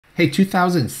Hey,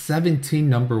 2017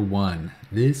 number 1.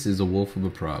 This is a wolf of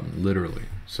a problem, literally.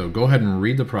 So go ahead and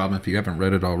read the problem if you haven't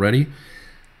read it already.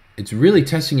 It's really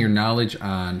testing your knowledge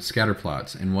on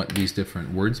scatterplots and what these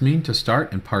different words mean to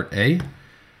start in part A.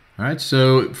 All right,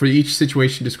 so for each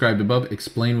situation described above,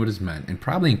 explain what is meant, and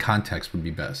probably in context would be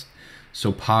best.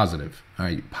 So positive. All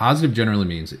right, positive generally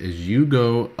means as you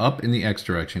go up in the X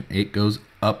direction, it goes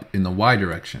up in the Y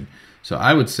direction. So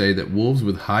I would say that wolves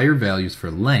with higher values for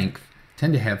length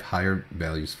tend to have higher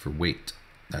values for weight.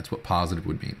 That's what positive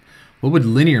would mean. What would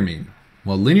linear mean?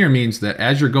 Well, linear means that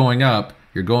as you're going up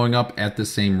at the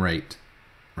same rate,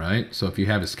 right? So if you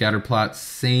have a scatterplot,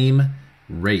 same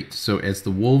rate. So as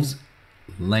the wolf's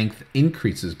length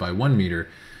increases by 1 meter,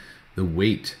 the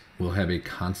weight will have a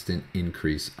constant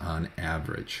increase on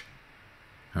average.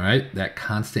 All right, that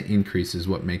constant increase is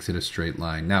what makes it a straight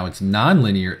line. Now it's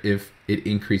nonlinear if it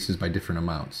increases by different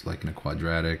amounts, like in a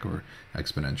quadratic or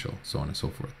exponential, so on and so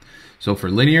forth. So for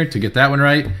linear, to get that one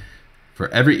right, for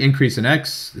every increase in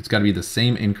X, it's got to be the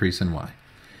same increase in Y.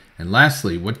 And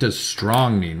lastly, what does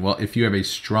strong mean? Well, if you have a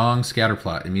strong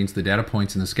scatterplot, it means the data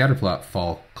points in the scatterplot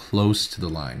fall close to the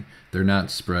line. They're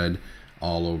not spread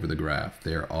all over the graph.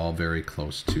 They're all very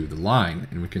close to the line.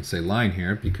 And we can say line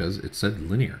here because it said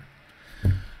linear.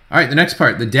 All right, the next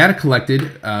part, the data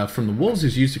collected from the wolves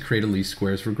is used to create a least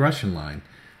squares regression line.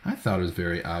 I thought it was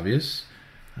very obvious.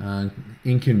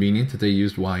 Inconvenient that they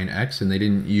used Y and X and they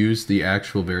didn't use the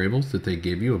actual variables that they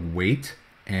gave you of weight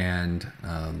and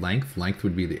length. Length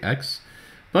would be the X.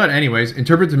 But anyways,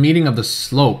 interpret the meaning of the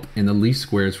slope in the least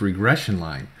squares regression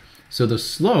line. So the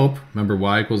slope, remember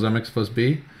Y equals mx plus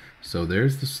b? So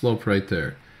there's the slope right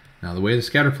there. Now the way the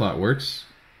scatterplot works,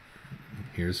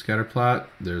 here's scatterplot,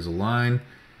 there's a line.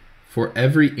 For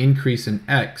every increase in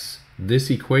X, this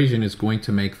equation is going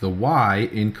to make the Y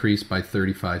increase by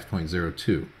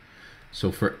 35.02. So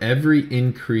for every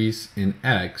increase in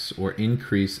X or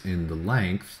increase in the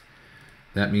length,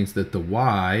 that means that the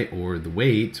Y or the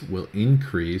weight will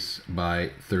increase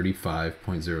by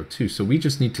 35.02. So we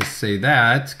just need to say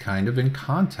that kind of in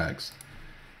context.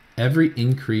 Every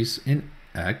increase in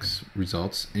X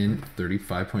results in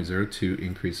 35.02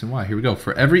 increase in Y. Here we go.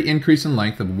 For every increase in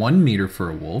length of 1 meter for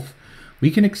a wolf, we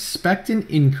can expect an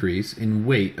increase in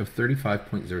weight of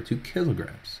 35.02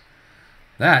 kilograms.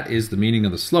 That is the meaning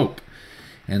of the slope.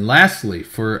 And lastly,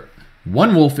 for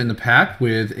one wolf in the pack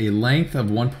with a length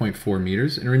of 1.4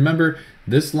 meters, and remember,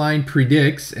 this line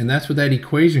predicts, and that's what that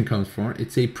equation comes from.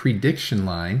 It's a prediction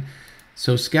line.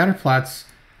 So scatterplots,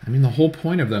 I mean, the whole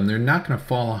point of them, they're not going to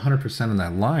fall 100% on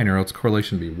that line or else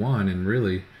correlation would be 1, and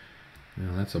really, you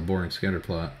know, that's a boring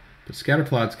scatterplot. But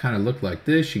scatterplots kind of look like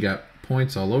this. You got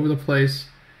points all over the place.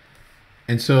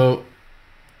 And so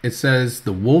it says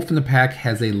the wolf in the pack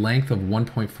has a length of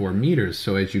 1.4 meters.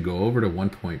 So as you go over to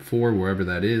 1.4, wherever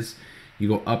that is, you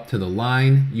go up to the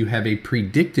line, you have a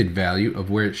predicted value of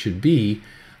where it should be.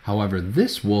 However,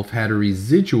 this wolf had a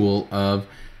residual of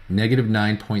negative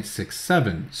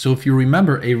 9.67. So if you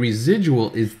remember, a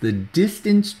residual is the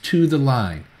distance to the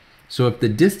line. So if the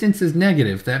distance is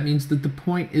negative, that means that the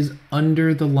point is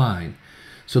under the line.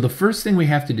 So the first thing we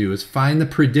have to do is find the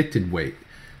predicted weight.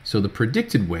 So the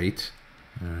predicted weight,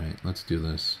 all right, let's do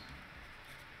this.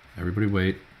 Everybody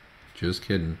wait, just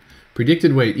kidding.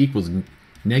 Predicted weight equals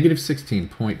negative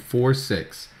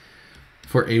 16.46.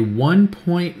 For a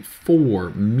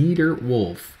 1.4 meter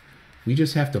wolf, we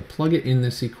just have to plug it in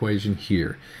this equation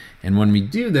here. And when we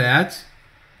do that,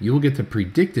 you'll get the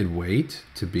predicted weight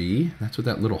to be, that's what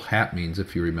that little hat means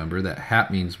if you remember. That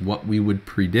hat means what we would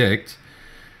predict.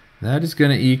 That is going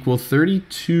to equal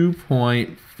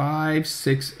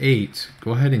 32.568.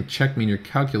 Go ahead and check me in your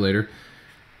calculator.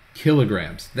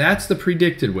 Kilograms. That's the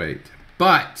predicted weight.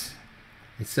 But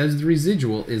it says the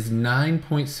residual is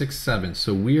 9.67.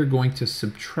 So we are going to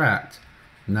subtract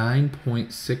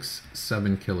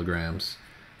 9.67 kilograms.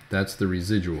 That's the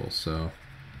residual. So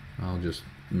I'll just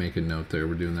make a note there.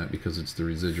 We're doing that because it's the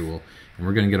residual. And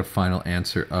we're going to get a final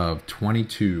answer of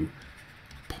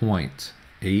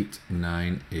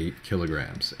 22.898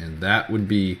 kilograms. And that would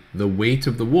be the weight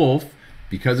of the wolf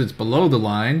because it's below the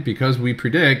line, because we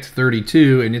predict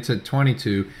 32 and it's at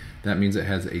 22. That means it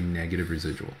has a negative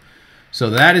residual.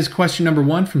 So that is question number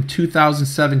 1 from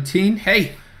 2017.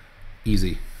 Hey,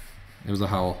 easy. It was a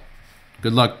howl.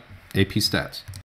 Good luck, AP Stats.